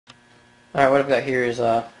Alright, what I've got here is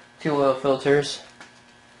two oil filters.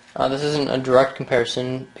 This isn't a direct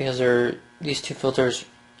comparison because these two filters,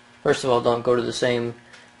 first of all, don't go to the same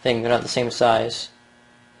thing. They're not the same size.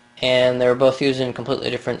 And they were both used in completely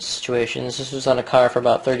different situations. This was on a car for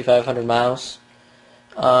about 3,500 miles.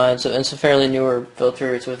 It's a fairly newer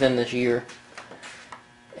filter. It's within this year.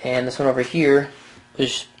 And this one over here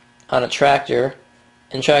was on a tractor.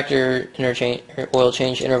 And tractor oil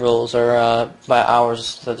change intervals are by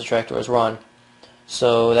hours that the tractor was run.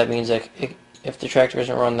 So that means that if the tractor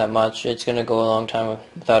isn't run that much, it's going to go a long time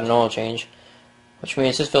without an oil change. Which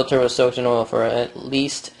means this filter was soaked in oil for at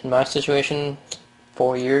least, in my situation,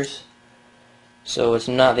 4 years. So it's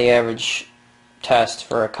not the average test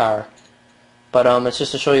for a car. But it's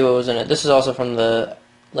just to show you what was in it. This is also from the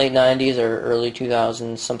late 90s or early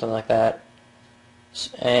 2000s, something like that.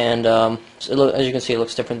 And as you can see, it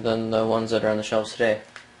looks different than the ones that are on the shelves today.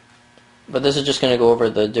 But this is just going to go over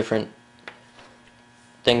the different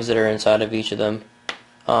things that are inside of each of them.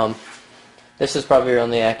 This is probably your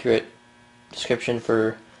only accurate description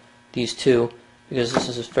for these two, because this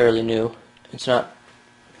is fairly new. It's not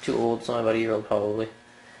too old. It's only about a year old probably.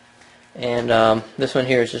 And this one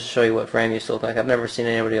here is just to show you what Fram used to look like. I've never seen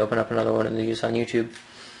anybody open up another one of these on YouTube.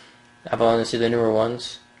 I've only seen the newer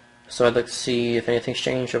ones. So I'd like to see if anything's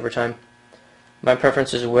changed over time. My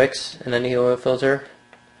preference is wicks and then the oil filter.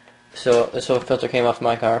 So this oil filter came off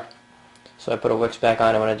my car. So I put a wicks back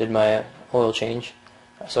on it when I did my oil change.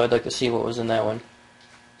 So I'd like to see what was in that one.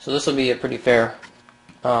 So this will be a pretty fair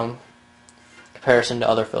comparison to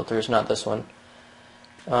other filters, not this one.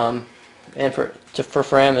 And for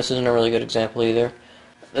Fram, this isn't a really good example either.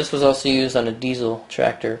 This was also used on a diesel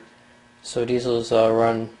tractor. So diesels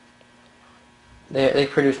run, they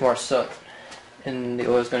produce more soot, and the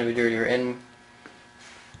oil is going to be dirtier. And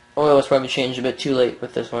oil was probably changed a bit too late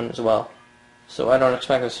with this one as well. So I don't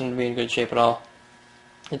expect this one to be in good shape at all.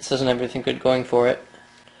 It doesn't have anything good going for it.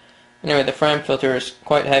 Anyway, the Fram filter is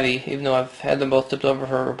quite heavy, even though I've had them both tipped over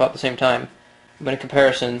for about the same time. But in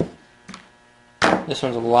comparison, this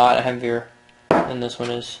one's a lot heavier than this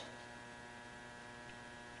one is.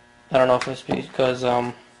 I don't know if it's because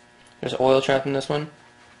there's oil trapped in this one.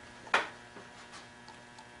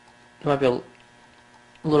 It might be a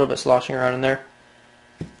little bit sloshing around in there.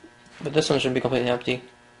 But this one should be completely empty.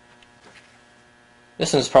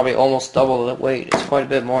 This one's probably almost double the weight. It's quite a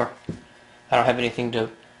bit more. I don't have anything to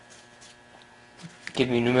give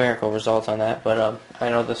you numerical results on that, but I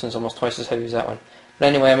know this one's almost twice as heavy as that one. But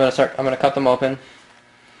anyway, I'm gonna cut them open,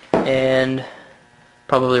 and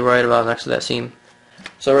probably right about next to that seam.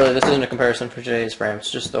 So really, this isn't a comparison for today's Fram. It's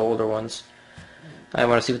just the older ones. I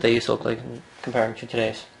want to see what they used to look like comparing to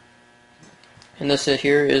today's. And this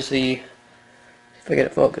here is the, if I get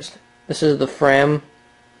it focused, this is the Fram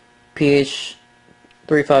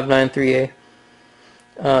PH3593A.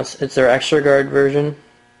 It's their extra guard version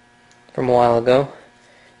from a while ago,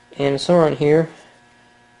 and somewhere on here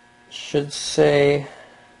should say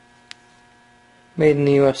made in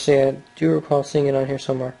the USA. I do recall seeing it on here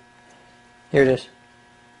somewhere. Here it is. It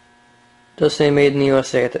does say made in the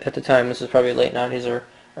USA at the time. This is probably late 90s or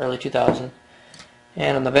early 2000.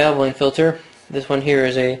 And on the Valvoline filter, this one here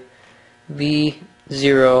is a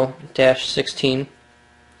V0-16,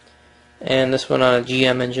 and this one on a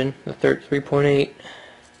GM engine, the 3.8.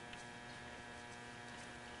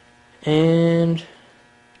 And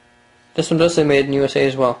this one does say made in USA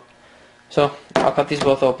as well. So I'll cut these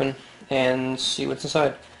both open and see what's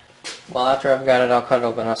inside. Well, after I've got it all cut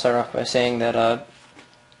open, I'll start off by saying that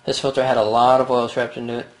this filter had a lot of oil trapped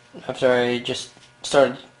into it. After I just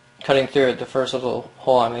started cutting through it, the first little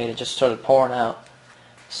hole I made, it just started pouring out.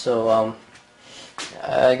 So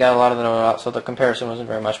I got a lot of the oil out, so the comparison wasn't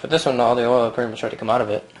very much. But this one, all the oil pretty much tried to come out of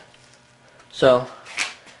it. So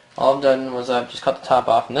all I've done was I've just cut the top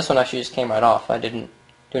off, and this one actually just came right off. I didn't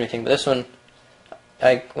do anything, but this one,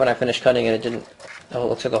 when I finished cutting it, it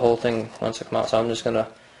looks like the whole thing wants to come out. So I just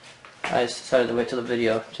decided to wait till the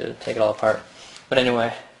video to take it all apart. But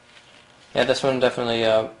anyway, yeah, this one definitely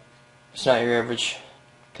it's not your average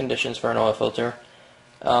conditions for an oil filter.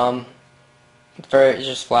 It's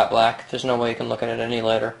just flat black. There's no way you can look at it any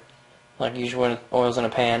lighter. Like usually when oil's in a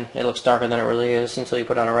pan, it looks darker than it really is until you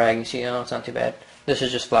put it on a rag and you see, oh, it's not too bad. This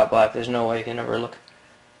is just flat black. There's no way you can ever look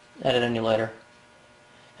at it any lighter.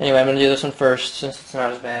 Anyway, I'm going to do this one first since it's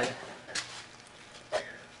not as bad.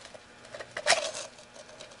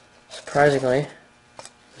 Surprisingly,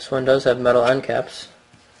 this one does have metal end caps.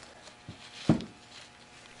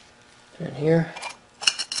 And here,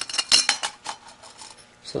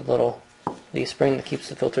 it's a little leaf spring that keeps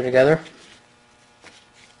the filter together.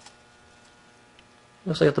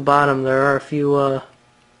 Looks like at the bottom there are a few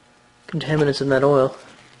contaminants in that oil.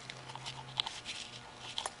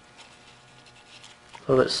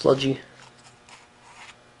 A little bit sludgy.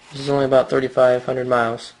 This is only about 3,500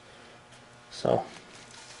 miles, so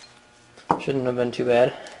shouldn't have been too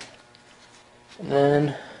bad. And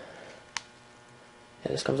then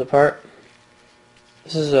this comes apart.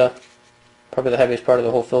 This is probably the heaviest part of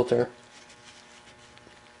the whole filter.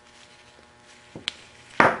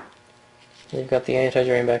 You've got the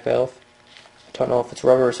anti-drain back valve. I don't know if it's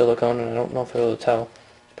rubber or silicone, and I don't know if I'll be able to tell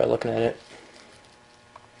by looking at it.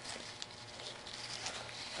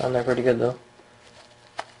 Found that pretty good though.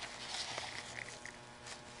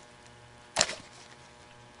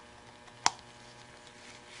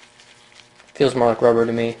 Feels more like rubber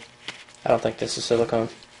to me. I don't think this is silicone.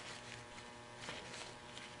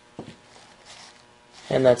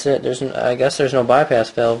 And that's it. I guess there's no bypass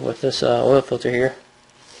valve with this oil filter here.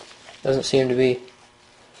 Doesn't seem to be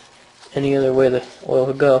any other way the oil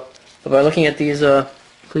could go. But by looking at these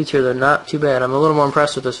pleats here, they're not too bad. I'm a little more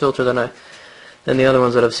impressed with this filter than the other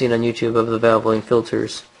ones that I've seen on YouTube of the Valvoline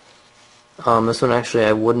filters. This one actually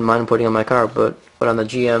I wouldn't mind putting on my car, but on the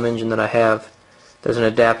GM engine that I have, there's an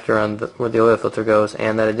adapter on where the oil filter goes,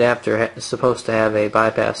 and that adapter is supposed to have a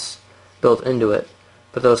bypass built into it,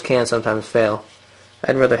 but those can sometimes fail.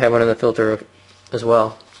 I'd rather have one in the filter as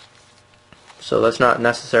well. So that's not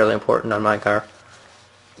necessarily important on my car,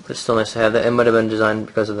 but it's still nice to have that. It might have been designed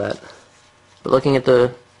because of that. But looking at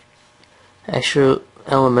the actual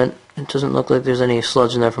element, it doesn't look like there's any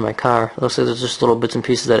sludge in there for my car. It looks like there's just little bits and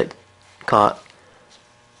pieces that it caught.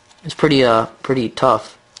 It's pretty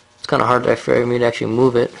tough. It's kind of hard for me to actually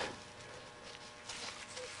move it.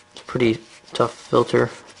 It's a pretty tough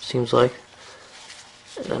filter, seems like.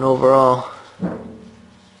 And then overall,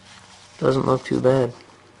 doesn't look too bad.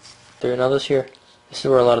 There, now this here, this is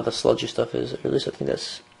where a lot of the sludgy stuff is. Or at least I think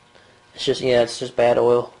it's just bad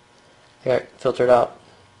oil. I got it filtered out.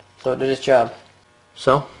 So it did its job.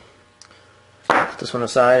 So, put this one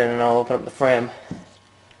aside and then I'll open up the Fram.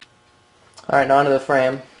 Alright, now onto the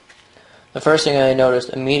Fram. The first thing I noticed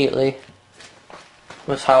immediately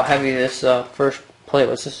was how heavy this first plate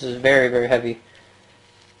was. This is very, very heavy.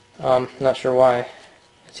 Not sure why.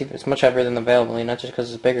 It's much heavier than the Valvoline, not just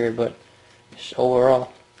because it's bigger, but just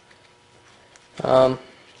overall. There's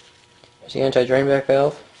the anti-drain back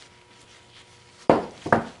valve.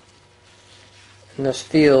 And this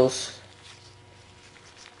feels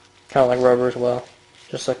kind of like rubber as well,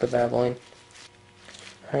 just like the Valvoline.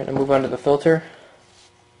 Alright, now move on to the filter.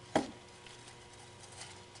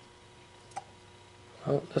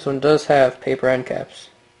 Oh, this one does have paper end caps.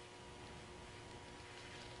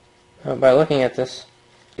 By looking at this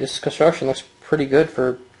construction looks pretty good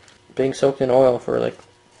for being soaked in oil for like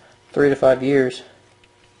 3 to 5 years.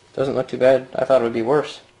 Doesn't look too bad. I thought it would be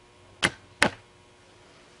worse.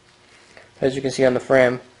 As you can see on the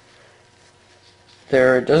Fram,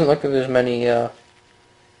 there doesn't look like there's many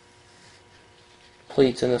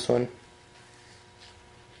pleats in this one.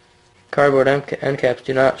 Cardboard end caps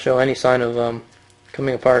do not show any sign of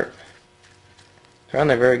coming apart. They're on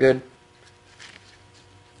there very good.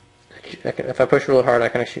 If I push really hard, I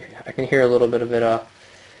can hear a little bit of it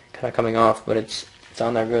kind of coming off, but it's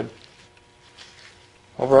on there good.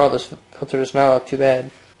 Overall, this filter does not look too bad.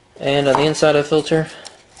 And on the inside of the filter,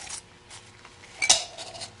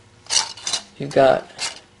 you've got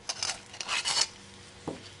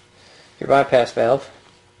your bypass valve.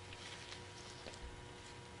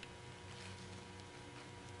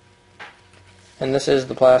 And this is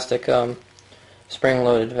the plastic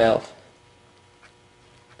spring-loaded valve,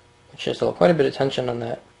 which is quite a bit of tension on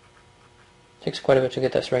that. It takes quite a bit to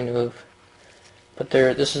get that spring to move. But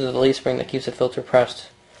this is the lead spring that keeps the filter pressed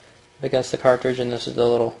against the cartridge, and this is the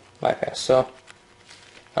little bypass. So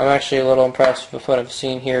I'm actually a little impressed with what I've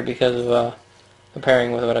seen here because of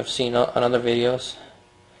comparing with what I've seen on other videos.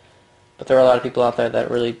 But there are a lot of people out there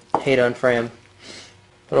that really hate on Fram.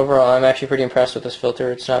 But overall, I'm actually pretty impressed with this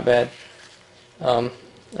filter. It's not bad. I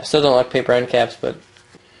still don't like paper end caps, but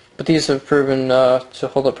these have proven to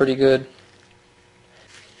hold up pretty good.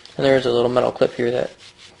 And there's a little metal clip here that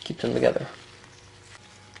keeps them together.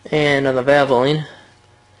 And on the Valvoline,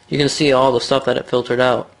 you can see all the stuff that it filtered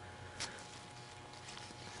out.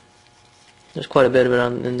 There's quite a bit of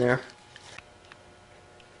it in there.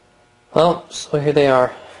 Well, so here they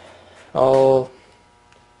are. All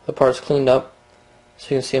the parts cleaned up,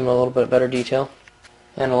 so you can see them in a little bit better detail.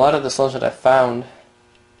 And a lot of the sludge that I found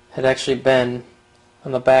had actually been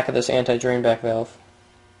on the back of this anti-drain back valve.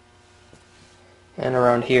 And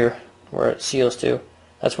around here, where it seals to.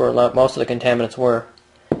 That's where most of the contaminants were.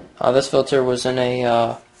 This filter was in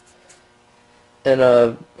a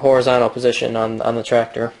horizontal position on the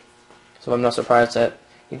tractor. So I'm not surprised that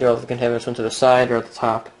either of the contaminants went to the side or at the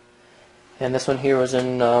top. And this one here was at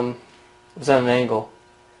an angle.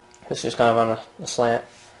 It's just kind of on a slant.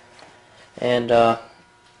 And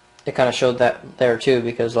it kind of showed that there too,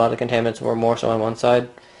 because a lot of the contaminants were more so on one side.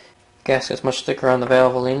 Gasket's much thicker on the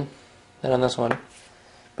Valvoline than on this one.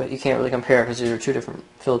 But you can't really compare because these are two different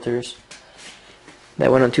filters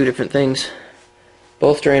that went on two different things.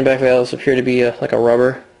 Both drain back valves appear to be like a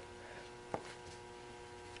rubber.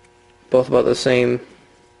 Both about the same.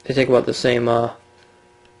 They take about the same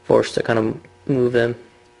force to kind of move them.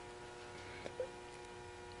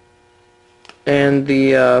 And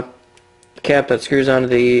the cap that screws onto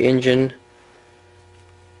the engine,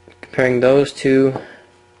 comparing those two,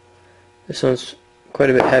 this one's quite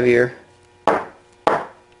a bit heavier,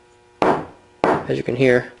 as you can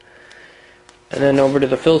hear. And then over to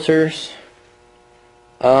the filters,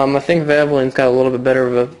 I think Valvoline's got a little bit better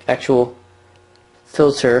of an actual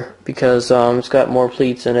filter because it's got more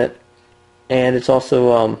pleats in it, and it's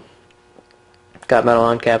also got metal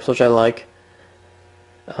end caps, which I like.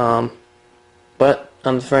 But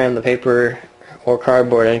on the Fram, the paper or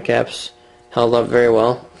cardboard end caps held up very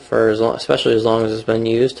well for especially as long as it's been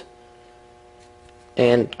used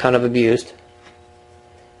and kind of abused.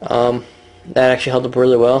 That actually held up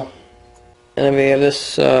really well. And then we have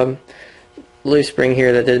this leaf spring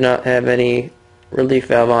here that did not have any relief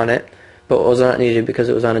valve on it, but was not needed because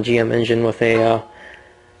it was on a GM engine with a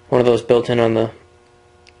one of those built in on the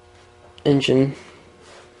engine.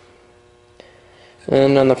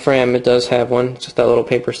 And on the Fram, it does have one. It's just that little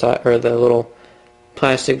paper style, or the little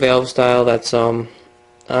plastic valve style that's on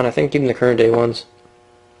I think even the current day ones.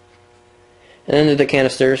 And then the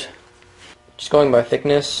canisters. Just going by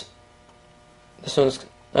thickness, this one's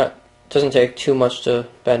doesn't take too much to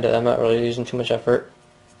bend it. I'm not really using too much effort.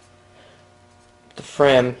 The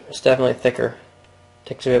Fram is definitely thicker.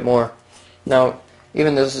 Takes a bit more. Now,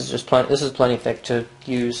 even this is just this is plenty thick to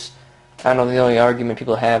use. I know the only argument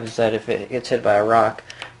people have is that if it gets hit by a rock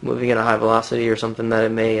moving at a high velocity or something, that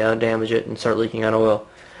it may damage it and start leaking out oil.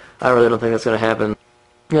 I really don't think that's going to happen.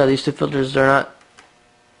 Yeah, these two filters are not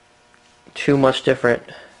too much different.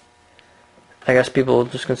 I guess people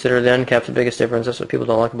just consider the end cap the biggest difference. That's what people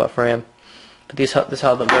don't like about Fram. But this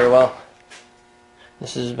held up very well.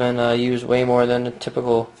 This has been used way more than a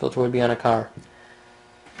typical filter would be on a car.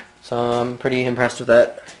 So I'm pretty impressed with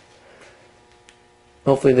that.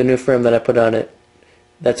 Hopefully the new Fram that I put on it,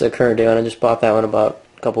 that's a current day one. I just bought that one about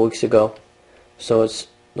a couple weeks ago. So it's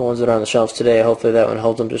the ones that are on the shelves today. Hopefully that one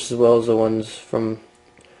holds them just as well as the ones from,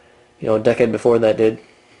 you know, a decade before that did.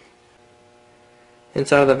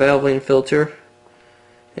 Inside of the Valvoline filter,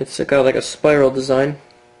 it's got like a spiral design.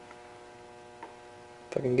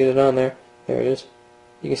 If I can get it on there. There it is.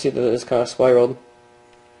 You can see that it's kind of spiraled.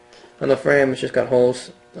 On the Fram, it's just got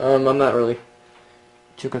holes. I'm not really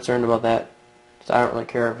too concerned about that. So I don't really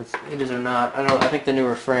care if it is or not. I think the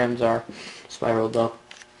newer Frams are spiraled though.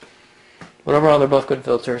 But overall, they're both good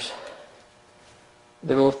filters.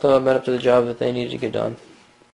 They both met up to the job that they needed to get done.